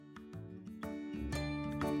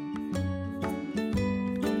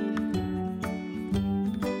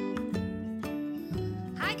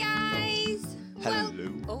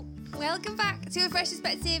to a fresh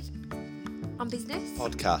perspective on business.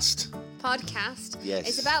 Podcast. Yes.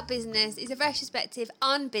 It's about business. It's a fresh perspective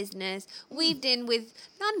on business, weaved in with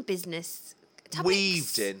non-business topics.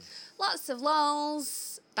 Weaved in. Lots of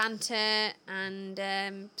lols, banter,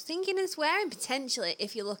 and singing and swearing, potentially,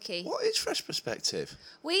 if you're lucky. What is fresh perspective?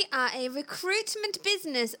 We are a recruitment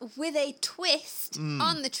business with a twist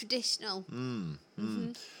on the traditional.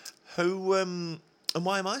 Who, and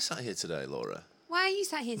why am I sat here today, Laura? Why are you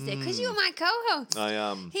sat here today? Because you're my co-host. I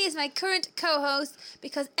am. He is my current co-host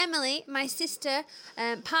because Emily, my sister,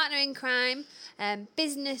 partner in crime,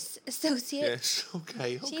 business associate. Yes,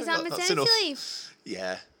 okay. She's on maternity leave.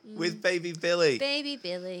 Yeah, with baby Billy. Baby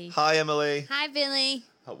Billy. Hi, Emily. Hi, Billy.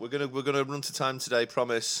 We're gonna run to time today,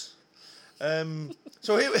 promise.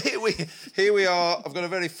 So here we are. I've got a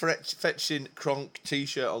very fetching Kronk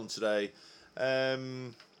t-shirt on today.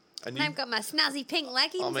 And I've got my snazzy pink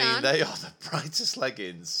leggings on. I mean, they are the brightest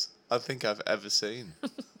leggings I think I've ever seen.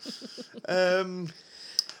 But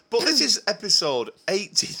this is episode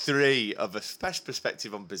 83 of a Fresh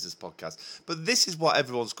Perspective on Business podcast. But this is what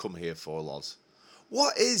everyone's come here for, Loz.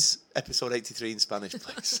 What is episode 83 in Spanish,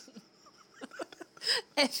 please?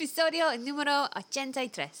 Episodio número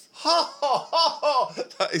 83.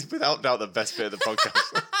 That is without doubt the best bit of the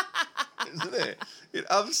podcast. Isn't it? It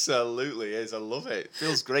absolutely is. I love it. It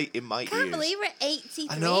feels great in my ears. Can't believe we're at 83.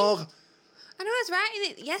 I know. I was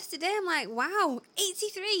writing it yesterday. I'm like, wow,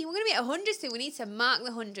 83. We're going to be at 100 soon. We need to mark the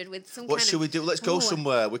 100 with some What should we do? Let's go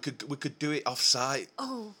somewhere. We could do it off-site.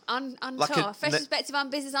 Oh, on like tour. Fresh perspective on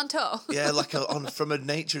business on tour. Yeah, like from a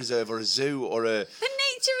nature reserve or a zoo or a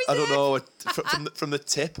nature reserve. I don't know, from the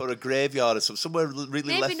tip or a graveyard or somewhere really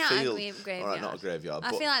Maybe left not field. Maybe not a graveyard. All right, not a graveyard.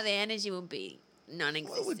 I feel like the energy would be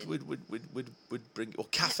non-existent. We'd bring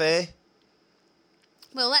cafe.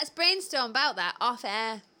 Well, let's brainstorm about that off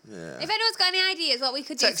air. Yeah. If anyone's got any ideas what we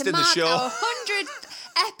could do Text to in the mark show. our 100th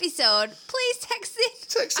episode, please text in.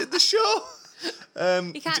 Text in the show.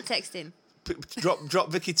 You can't text in. Drop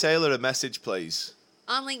Vicky Taylor a message, please.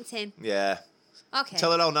 On LinkedIn. Yeah. Okay.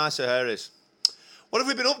 Tell her how nice her hair is. What have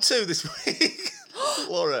we been up to this week,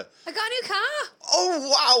 Laura? I got a new car. Oh,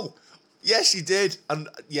 wow. Yes, you did. And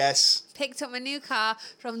yes. Picked up my new car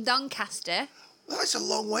from Doncaster. That's a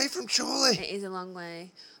long way from Chorley. It is a long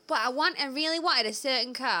way. But I really wanted a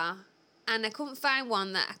certain car, and I couldn't find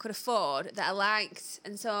one that I could afford that I liked,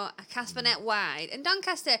 and so I cast my net wide. And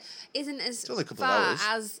Doncaster isn't as far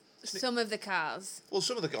as some of the cars. Well,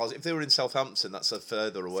 some of the cars, if they were in Southampton, that's a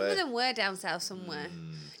further away. Some of them were down south somewhere.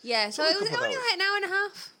 Yeah, so it was only like an hour and a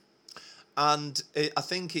half. And I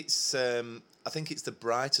think it's the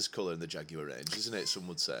brightest colour in the Jaguar range, isn't it? Some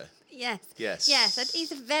would say. Yes.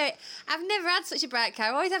 I've never had such a bright car.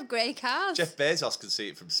 I always have grey cars. Jeff Bezos can see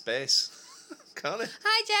it from space. Can't he?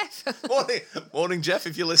 Hi, Jeff. Morning, Jeff,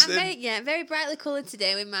 if you're listening. Very brightly coloured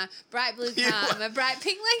today with my bright blue car and my bright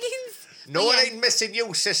pink leggings. No one ain't missing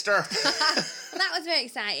you, sister. That was very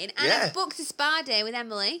exciting. And I booked a spa day with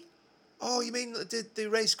Emily. Oh, you mean the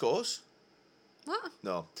race course? What?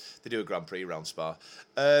 No, they do a Grand Prix round Spa.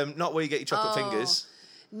 Not where you get your chocolate fingers.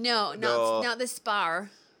 No, not the spa.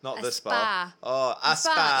 Not a the spa. Oh, a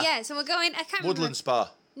spa. Yeah, so we're going. I can't Woodland remember. Spa.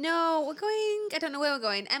 No, we're going. I don't know where we're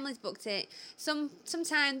going. Emily's booked it.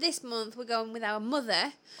 Sometime this month we're going with our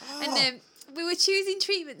mother, and we were choosing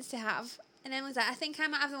treatments to have. And Emily's like, I think I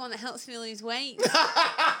might have the one that helps me lose weight.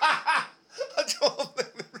 I don't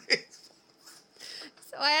think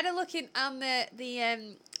So I had a look on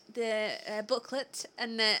the booklet,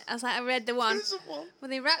 and I was like, I read the one where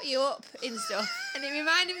they wrap you up in stuff, and it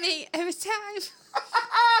reminded me of a time.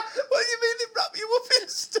 What do you mean they wrap you up in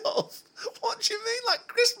stuff? What do you mean, like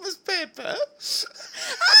Christmas paper?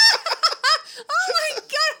 Oh my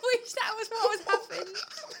God, I wish that was what was happening.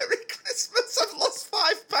 Merry Christmas, I've lost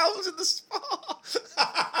 5 pounds in the spa.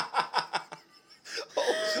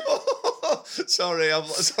 Sorry. Oh,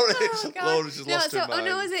 Laura's just lost her mind. When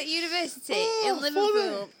I was at university in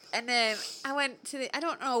Liverpool, and I went to I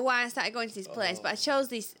don't know why I started going to this place, but I chose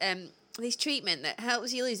this treatment that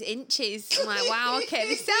helps you lose inches. I'm like, wow, okay,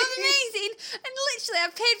 this sounds amazing. And literally, I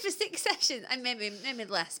paid for 6 sessions, and maybe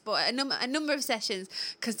less, but a number of sessions,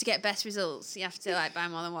 because to get best results, you have to buy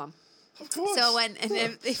more than one. Of course. So I went and they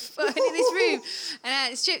put in this room, and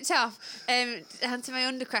I stripped off down to my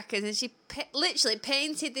undercrackers, and she literally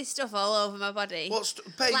painted this stuff all over my body. What's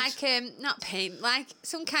paint? Like not paint, like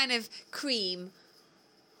some kind of cream.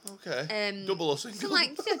 Okay. Double or single?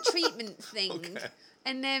 Some treatment thing. Okay.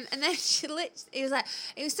 And then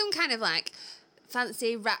it was some kind of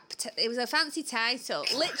fancy wrap. It was a fancy title.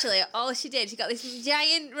 Literally, all she did, she got this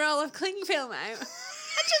giant roll of cling film out.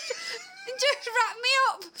 And just wrapped me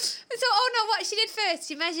up. And so, what she did first,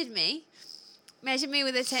 she measured me. measured me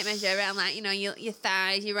with a tape measure around, like, you know, your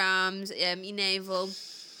thighs, your arms, your navel.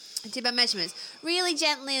 I did my measurements really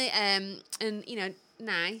gently, and, you know,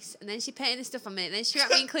 nice. And then she painted the stuff on me. And then she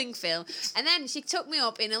wrapped me in cling film. And then she took me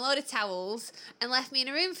up in a load of towels and left me in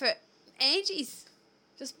a room for ages,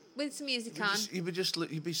 just with some music on.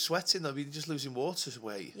 You'd be sweating though. You'd be just losing water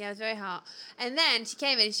weight. Yeah, it was very hot. And then she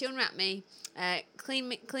came in and she unwrapped me, cleaned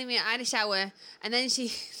me. I had a shower, and then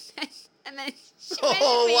she. And then she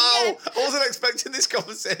oh, wow. I wasn't expecting this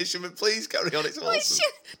conversation, but please carry on. It's awesome. She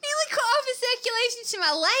nearly cut off the circulation to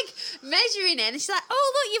my leg, measuring it. And she's like,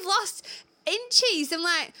 "Oh, look, you've lost inches." I'm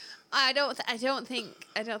like, I don't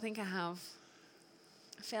think I have.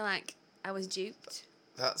 I feel like I was duped.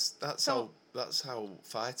 That's how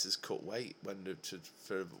fighters cut weight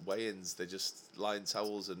for weigh-ins. They just lie in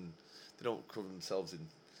towels and they don't cover themselves in.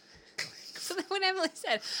 So then when Emily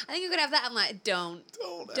said, "I think you're gonna have that," I'm like,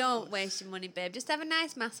 Don't waste your money, babe. Just have a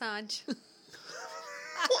nice massage."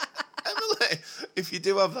 Emily, if you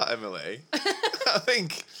do have that, Emily, I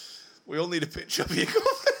think we all need a picture of you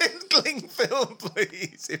covered in cling film,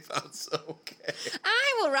 please, if that's okay.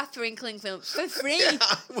 I will wrap her in cling film for free. Yeah,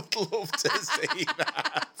 I would love to see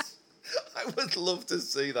that. I would love to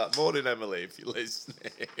see that. Morning, Emily, if you're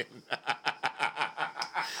listening.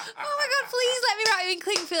 Oh my God, please let me wrap you in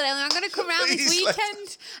cling film. I'm going to come round this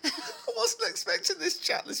weekend. I wasn't expecting this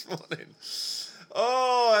chat this morning.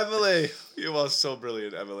 Oh, Emily. You are so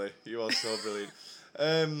brilliant, Emily. You are so brilliant.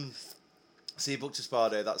 So you booked a spa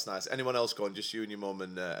day. That's nice. Anyone else going? Just you and your mum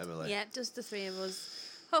and Emily? Yeah, just the three of us.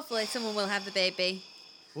 Hopefully someone will have the baby.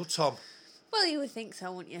 Well, Tom. Well, you would think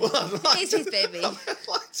so, wouldn't you? Well, It's his baby. I'd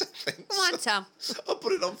like to think Come on, Tom. I'll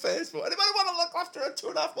put it on Facebook. Anybody want to look after a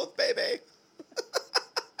 2.5-month baby?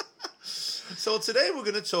 So today we're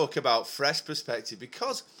going to talk about Fresh Perspective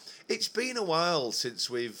because it's been a while since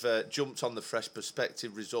we've jumped on the Fresh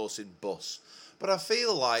Perspective resourcing bus. But I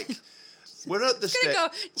feel like we're at the stage. Go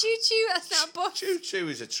choo-choo, that's not a bus. Choo-choo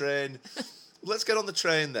is a train. Let's get on the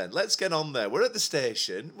train then. Let's get on there. We're at the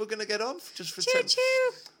station. We're going to get on just for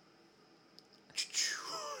choo-choo.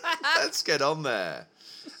 Let's get on there.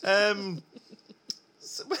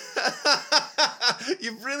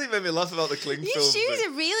 You've really made me laugh about the cling film. Your shoes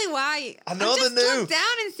are really white. I know they're new. I just looked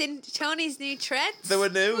down and seen Tony's new treads. They were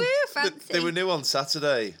new. Woo, fancy. They were new on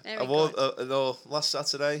Saturday. Very good. No, last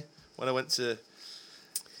Saturday when I went to.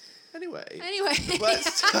 Anyway.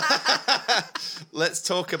 Let's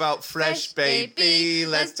talk about Fresh Baby.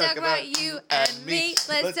 Let's talk about you and me.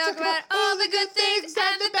 Let's talk about all the good things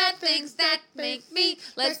and the bad things that make me.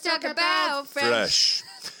 Let's talk about Fresh.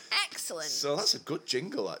 Excellent. So that's a good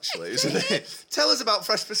jingle, actually, isn't it? Tell us about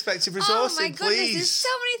Fresh Perspective Resourcing, oh my goodness, please. There's so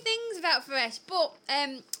many things about Fresh, but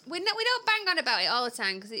we don't bang on about it all the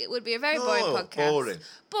time because it would be a very boring podcast. Boring.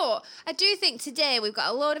 But I do think today we've got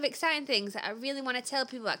a load of exciting things that I really want to tell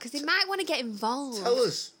people about because they might want to get involved. Tell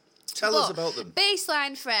us about them.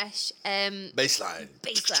 Baseline Fresh. Baseline.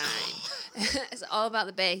 It's all about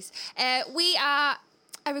the base. We are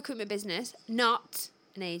a recruitment business, not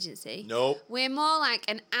an agency. Nope. We're more like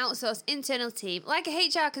an outsourced internal team, like a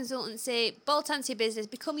HR consultancy. Bolt onto your business,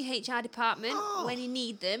 become your HR department when you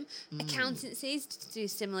need them. Accountancies do a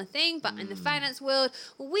similar thing, but in the finance world,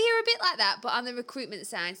 we're a bit like that, but on the recruitment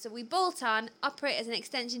side. So we bolt on, operate as an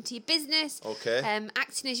extension to your business. Okay.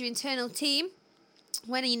 Acting as your internal team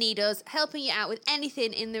when you need us, helping you out with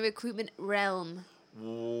anything in the recruitment realm.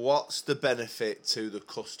 What's the benefit to the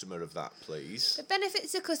customer of that, please? The benefit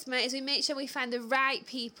to the customer is we make sure we find the right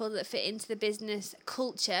people that fit into the business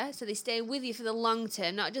culture so they stay with you for the long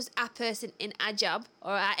term, not just a person in a job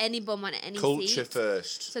or at any bum on any Culture seat.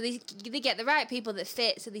 first. So they get the right people that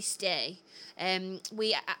fit so they stay.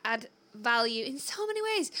 We add value in so many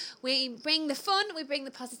ways. We bring the fun, we bring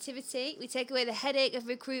the positivity, we take away the headache of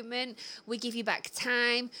recruitment, we give you back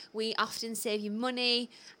time, we often save you money,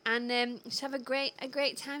 and just have a great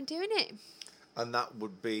time doing it. And that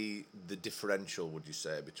would be the differential, would you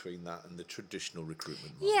say, between that and the traditional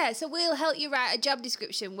recruitment model? Yeah, so we'll help you write a job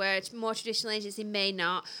description where a more traditional agency may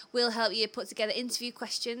not. We'll help you put together interview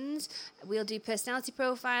questions. We'll do personality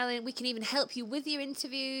profiling. We can even help you with your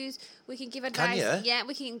interviews. We can give advice. Can you? Yeah,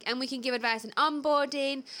 we can give advice on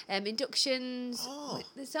onboarding, inductions. Oh.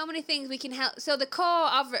 There's so many things we can help. So the core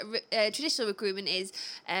of traditional recruitment is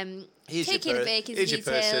taking a vacancy here's your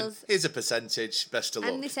details. person, here's a percentage, best of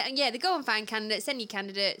luck. And they go and find candidates, send you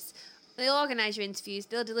candidates. They'll organise your interviews.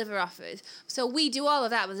 They'll deliver offers. So we do all of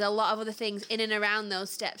that. There's a lot of other things in and around those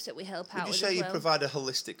steps that we help out with. Would you say you provide a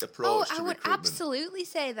holistic approach to recruitment? I would absolutely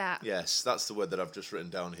say that. Yes, that's the word that I've just written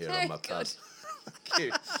down here Very on my pad. Thank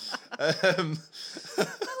you. I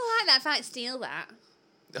like that. If I steal that.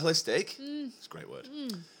 Holistic? It's a great word.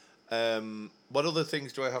 What other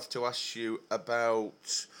things do I have to ask you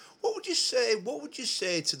about? What would you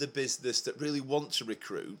say to the business that really want to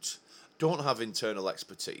recruit, don't have internal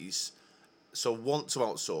expertise, so want to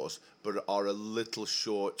outsource, but are a little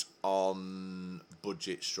short on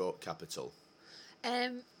budget / capital?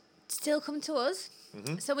 Still come to us.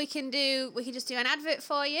 Mm-hmm. So we can just do an advert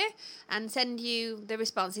for you and send you the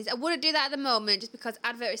responses. I wouldn't do that at the moment just because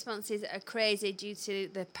advert responses are crazy due to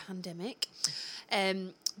the pandemic.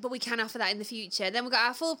 But we can offer that in the future. Then we've got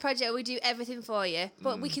our full project where we do everything for you.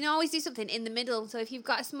 But we can always do something in the middle. So if you've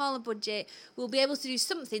got a smaller budget, we'll be able to do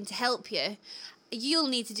something to help you. You'll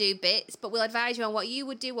need to do bits, but we'll advise you on what you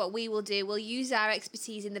would do, what we will do. We'll use our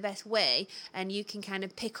expertise in the best way, and you can kind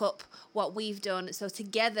of pick up what we've done. So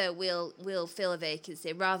together we'll fill a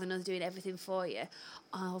vacancy rather than us doing everything for you.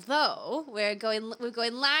 Although we're going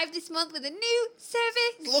live this month with a new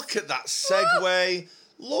service. Look at that segue.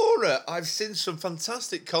 Laura, I've seen some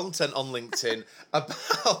fantastic content on LinkedIn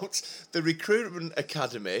about the Recruitment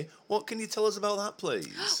Academy. What can you tell us about that,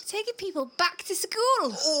 please? Taking people back to school.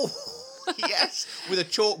 Oh, yes, with a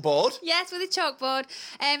chalkboard. Yes, with a chalkboard.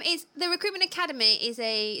 It's the Recruitment Academy is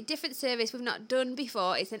a different service we've not done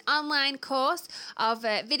before. It's an online course of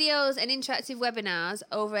videos and interactive webinars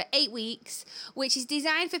over 8 weeks, which is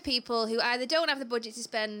designed for people who either don't have the budget to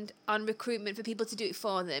spend on recruitment for people to do it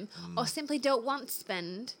for them, or simply don't want to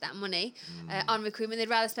spend that money on recruitment. They'd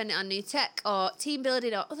rather spend it on new tech or team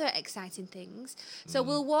building or other exciting things. So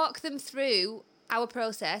we'll walk them through our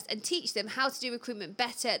process and teach them how to do recruitment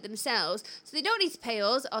better themselves, so they don't need to pay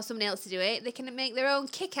us or someone else to do it. They can make their own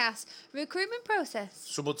kick-ass recruitment process.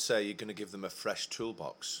 Some would say you're going to give them a fresh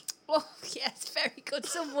toolbox. Oh, yes, very good.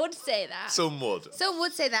 Some would say that. Some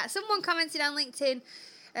would say that. Someone commented on LinkedIn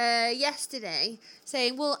yesterday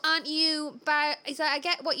saying, well, aren't you... He's like, I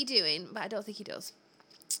get what you're doing, but I don't think he does.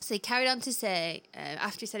 So he carried on to say,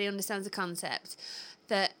 after he said he understands the concept,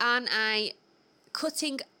 that aren't I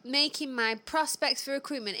making my prospects for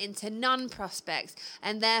recruitment into non-prospects,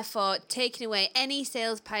 and therefore taking away any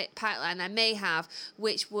sales pipeline I may have,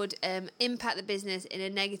 which would impact the business in a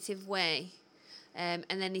negative way. And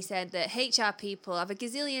then he said that HR people have a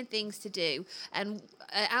gazillion things to do, and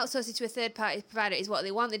outsourcing to a third-party provider is what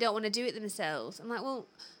they want. They don't want to do it themselves. I'm like, well,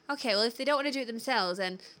 okay, well, if they don't want to do it themselves,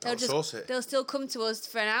 then they'll still come to us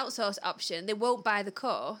for an outsource option. They won't buy the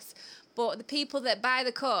course. But the people that buy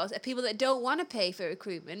the course are people that don't want to pay for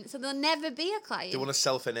recruitment, so they'll never be a client. They want to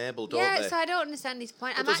self-enable, don't they? Yeah, so I don't understand his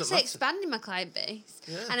point. I'm actually expanding my client base,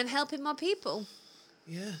 and I'm helping more people.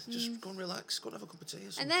 Yeah, just go and relax, go and have a cup of tea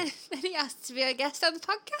or something. And then he asked to be a guest on the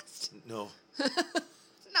podcast. No.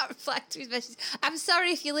 Not reflect to his message. I'm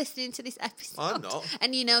sorry if you're listening to this episode. I'm not.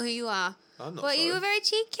 And you know who you are. I'm not But sorry. you were very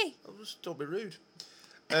cheeky. Don't be rude.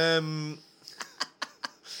 Don't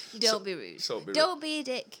be rude. Don't be a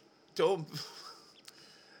dick. So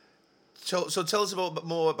tell us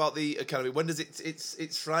more about the academy. When does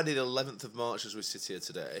it's Friday the 11th of March as we sit here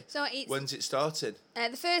today. So when's it starting?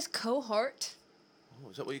 The first cohort. Oh,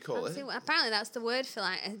 is that what you call it? Apparently that's the word for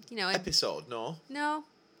episode. No.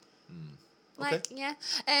 Like, okay. Yeah.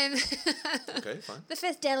 Okay, fine. The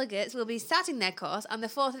first delegates will be starting their course on the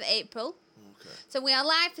 4th of April. Okay. So we are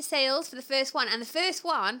live for sales for the first one, and the first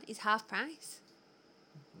one is half price.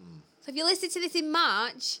 So if you listen to this in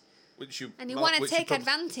March, and you want to take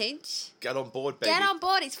advantage, get on board, baby. Get on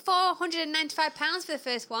board. It's £495 for the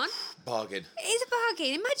first one. Bargain. It is a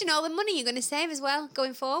bargain. Imagine all the money you're going to save as well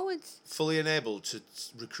going forwards. Fully enabled to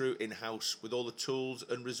recruit in-house with all the tools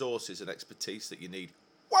and resources and expertise that you need.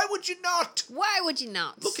 Why would you not? Why would you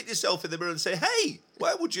not? Look at yourself in the mirror and say, hey,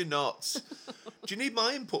 why would you not? Do you need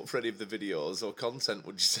my input for any of the videos or content,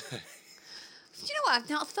 would you say? Do you know what? I've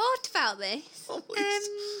not thought about this. Oh,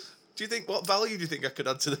 what value do you think I could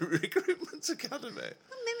add to the Recruitment Academy?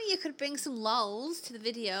 Well, maybe you could bring some lols to the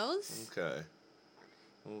videos. Okay.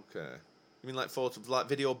 You mean like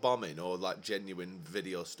video bombing or like genuine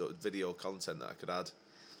video content that I could add?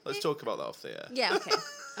 Let's talk about that off the air. Yeah, okay.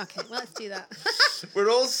 Okay, well, let's do that. We'd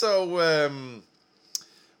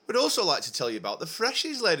also like to tell you about the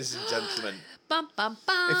Freshies, ladies and gentlemen. Bum, bum,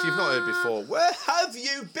 bum. If you've not heard before, where have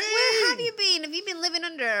you been? Where have you been? Have you been living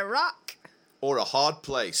under a rock? Or a hard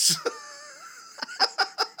place?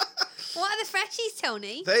 What are the Freshies,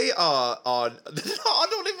 Tony? They are on... I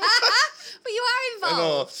don't even... But you are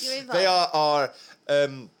involved. You're involved. They are our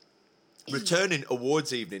returning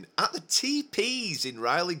awards evening at the TPs in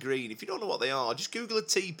Riley Green. If you don't know what they are, just Google a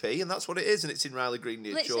TP and that's what it is, and it's in Riley Green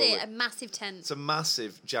near Chorley. Literally a massive tent. It's a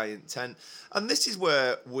massive, giant tent. And this is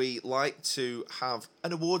where we like to have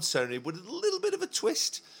an awards ceremony with a little bit of a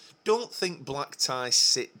twist don't think black tie,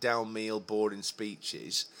 sit-down meal, boring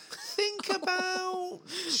speeches. Think about...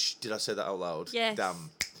 Did I say that out loud? Yes.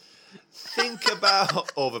 Damn. Think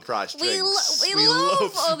about overpriced drinks. We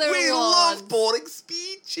love other We ones. love boring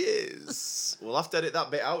speeches. We'll have to edit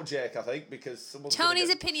that bit out, Jake, I think, because someone's Tony's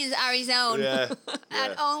opinions are his own. Yeah,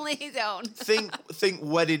 And only his own. Think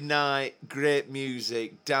wedding night, great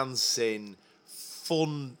music, dancing,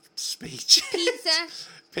 fun speeches.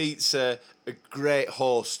 Pizza, great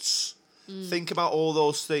hosts. Think about all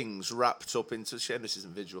those things wrapped up into... Shame this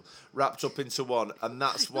isn't visual. Wrapped up into one, and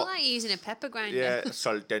that's what... I like using a pepper grinder. Yeah,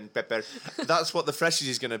 salt and pepper. That's what the Freshies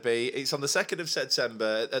is going to be. It's on the 2nd of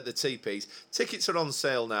September at the Teepees. Tickets are on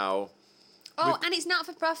sale now. Oh, and it's not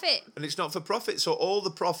for profit. And it's not for profit, so all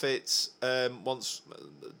the profits, once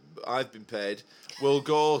I've been paid, will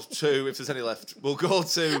go to, if there's any left, will go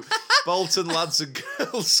to Bolton Lads and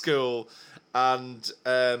Girls School and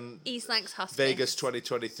East Lancs Hospice. Vegas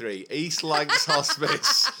 2023. East Lancs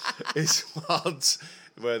Hospice is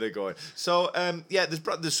where they're going. So,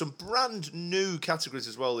 there's some brand new categories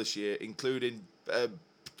as well this year, including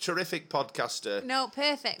terrific podcaster. No,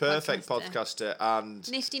 perfect podcaster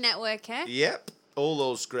and... Nifty networker. Yep, all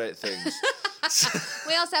those great things.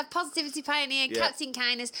 We also have Positivity Pioneer, Cats in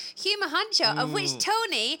Kindness, Humour Honcho, of which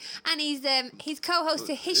Tony and his co-host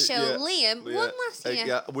to his show, Liam, won last year.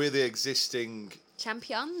 Yeah, we're the existing...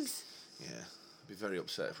 Champions. Yeah, I'd be very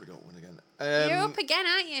upset if we don't win again. You're up again,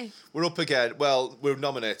 aren't you? We're up again. Well, we're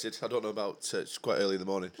nominated. I don't know about... it's quite early in the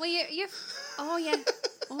morning. Well, you're... Oh, yeah.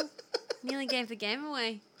 Oh, nearly gave the game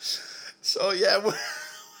away. So, yeah, we're...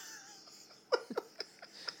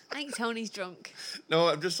 I think Tony's drunk. No,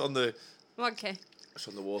 I'm just on the... Okay. It's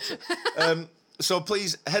on the water. So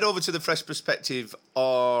please head over to the Fresh Perspective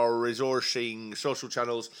or resourcing social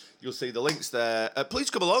channels. You'll see the links there. Please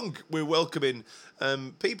come along. We're welcoming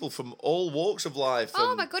people from all walks of life.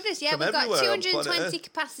 Oh my goodness! Yeah, we've got 220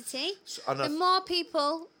 capacity. The more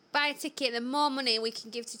people buy a ticket, the more money we can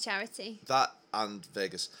give to charity. That and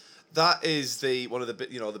Vegas. That is one of the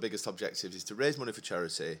the biggest objectives is to raise money for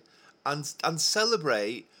charity, and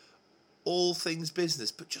celebrate all things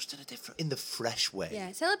business, but just in the fresh way.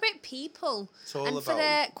 Yeah, celebrate people. It's all and about... for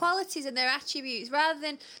their qualities and their attributes, rather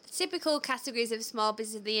than the typical categories of small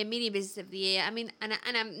business of the year, medium business of the year. I mean, and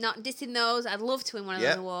I'm not dissing those. I'd love to win one of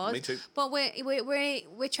those awards. Me too. But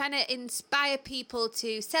we're trying to inspire people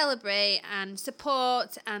to celebrate and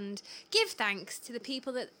support and give thanks to the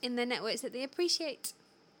people that in their networks that they appreciate.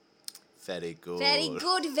 Very good. Very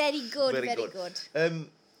good. Very good. Very good.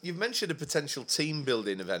 You've mentioned a potential team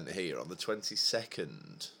building event here on the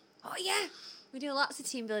 22nd. Oh, yeah. We do lots of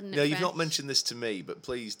team building. No, you've not mentioned this to me, but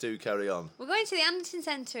please do carry on. We're going to the Anderton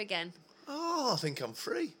Centre again. Oh, I think I'm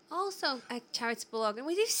free. Also, a charitable organ.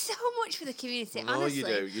 We do so much for the community, honestly.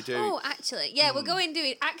 No, you do. Oh, actually. Yeah, we're going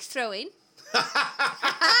doing axe throwing.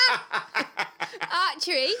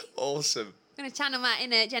 Archery. Awesome. I'm going to channel that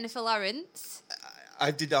in Jennifer Lawrence. I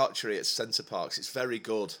did archery at Centre Parks. It's very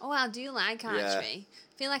good. Oh, I do like archery.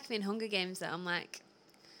 I feel like I'm in Hunger Games, though. I'm like...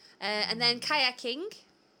 and then kayaking.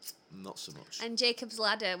 Not so much. And Jacob's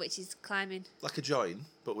Ladder, which is climbing. Like a join,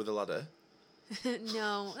 but with a ladder.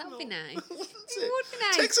 No, that would be nice. It would be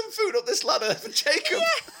nice. Take some food up this ladder for Jacob.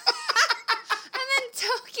 Yeah. And then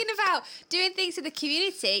talking about doing things for the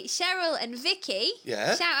community, Cheryl and Vicky.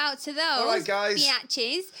 Yeah. Shout out to those. All right, guys.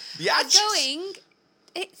 Biatches. Biatches. Are going...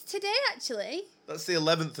 It's today, actually. That's the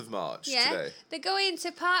 11th of March today. They're going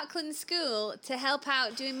to Parkland School to help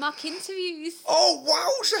out doing mock interviews. Oh,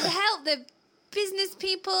 wow. To help the business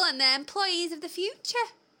people and the employees of the future.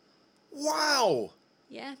 Wow.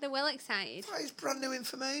 Yeah, they're well excited. That is brand new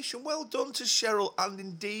information. Well done to Cheryl and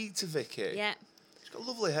indeed to Vicky. Yeah. She's got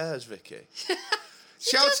lovely hairs, Vicky.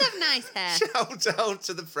 She does have nice hair. Shout out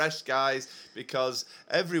to the Fresh guys, because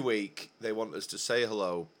every week they want us to say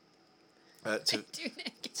hello.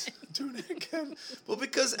 Doing it again. Well,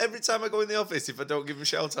 because every time I go in the office, if I don't give them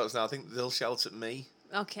shout outs now, I think they'll shout at me.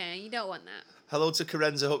 Okay, you don't want that. Hello to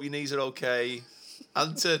Karenza, hope your knees are okay.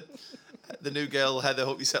 And to the new girl, Heather,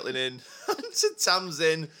 hope you're settling in. And to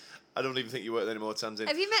Tamsin. I don't even think you work there anymore, Tamsin.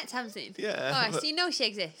 Have you met Tamsin? Yeah. Oh, so you know she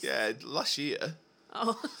exists? Yeah, last year.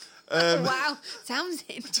 Oh. Wow,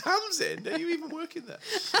 Tamsin. Tamsin? Are you even working there?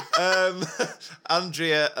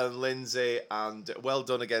 Andrea and Lindsay, and well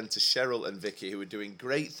done again to Cheryl and Vicky, who are doing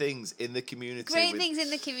great things in the community. Great things in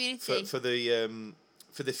the community.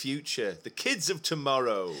 For the future, the kids of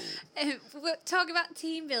tomorrow. We're talking about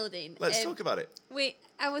team building. Let's talk about it. We're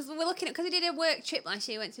looking at, because we did a work trip last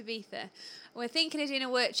year, went to Ibiza. We're thinking of doing a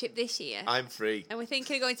work trip this year. I'm free. And we're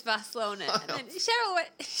thinking of going to Barcelona. And then Cheryl went,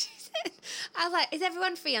 she said, I was like, is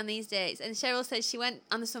everyone free on these days? And Cheryl said she went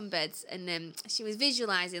on the sunbeds and she was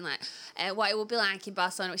visualising like what it would be like in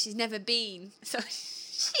Barcelona, which she's never been. So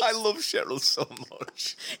I love Cheryl so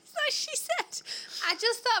much. So she said, I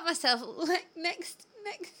just thought of myself like next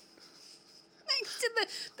to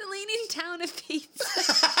the leaning town of Pizza.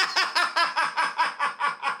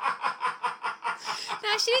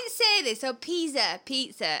 Now she didn't say this. So pizza.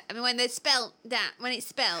 I mean, when it's spelled,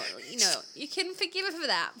 you know, you can forgive her for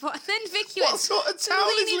that. But then Vicky went. What sort of town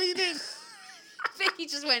is leaning? Vicky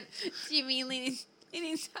just went. Do you mean leaning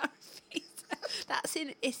town of Pizza? That's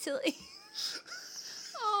in Italy.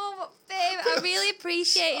 Oh, babe, I really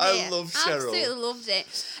appreciated it. I love Cheryl. Absolutely loved it.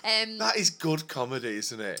 That is good comedy,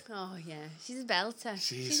 isn't it? Oh yeah, she's a belter.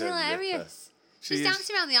 She's a hilarious. She was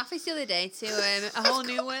dancing around the office the other day to A Whole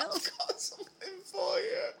New World. I've got something for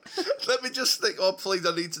you. Let me just think. Oh, please,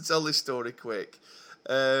 I need to tell this story quick.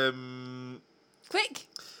 Quick.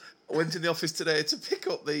 I went in the office today to pick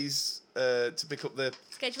up the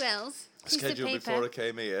schedule before I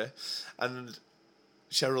came here, and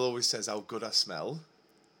Cheryl always says how good I smell.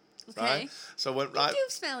 Okay. Right? So I went right. You do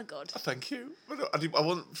smell good. Oh, thank you. I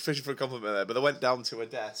wasn't fishing for a compliment there, but I went down to her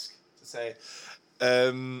desk to say,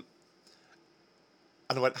 and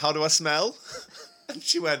I went, how do I smell? And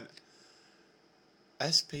she went,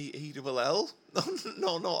 S-P-E-L-L?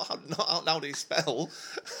 No, how do you spell?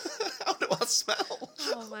 How do I smell?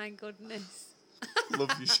 Oh, my goodness.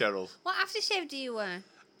 Love you, Cheryl. What aftershave do you wear?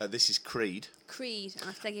 This is Creed. Creed. I'll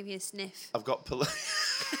have to give you a sniff. I've got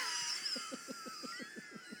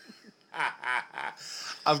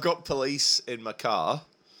I've got police in my car,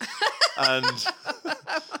 and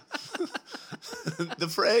the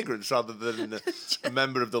fragrance rather than a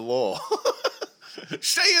member of the law.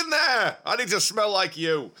 Stay in there! I need to smell like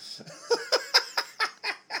you.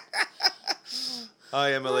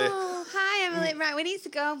 Hi, Emily. Oh, hi, Emily. Right, we need to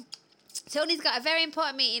go. Tony's got a very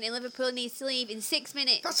important meeting in Liverpool and needs to leave in 6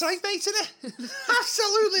 minutes. That's right, mate, isn't it?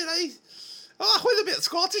 Absolutely right. Oh, with a bit of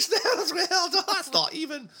Scottish there as well. That's not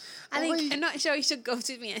even. I'm not sure he should go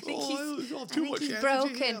to me. I think he's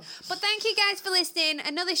broken. Here. But thank you guys for listening.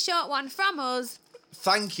 Another short one from us.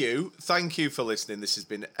 Thank you for listening. This has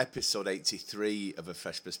been episode 83 of A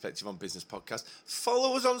Fresh Perspective on Business podcast.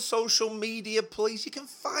 Follow us on social media, please. You can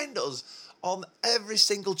find us on every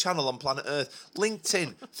single channel on planet Earth.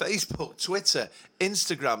 LinkedIn, Facebook, Twitter,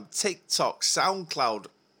 Instagram, TikTok, SoundCloud.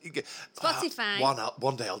 Spotify.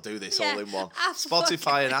 One day I'll do this all in one.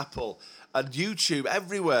 Spotify and Apple and YouTube,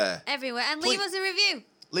 everywhere. Everywhere. And leave us a review.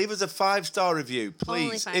 Leave us a 5-star review,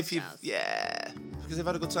 please. Only 5 stars. Because you've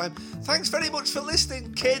had a good time. Thanks very much for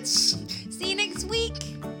listening, kids. See you next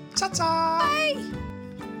week. Ta-ta. Bye.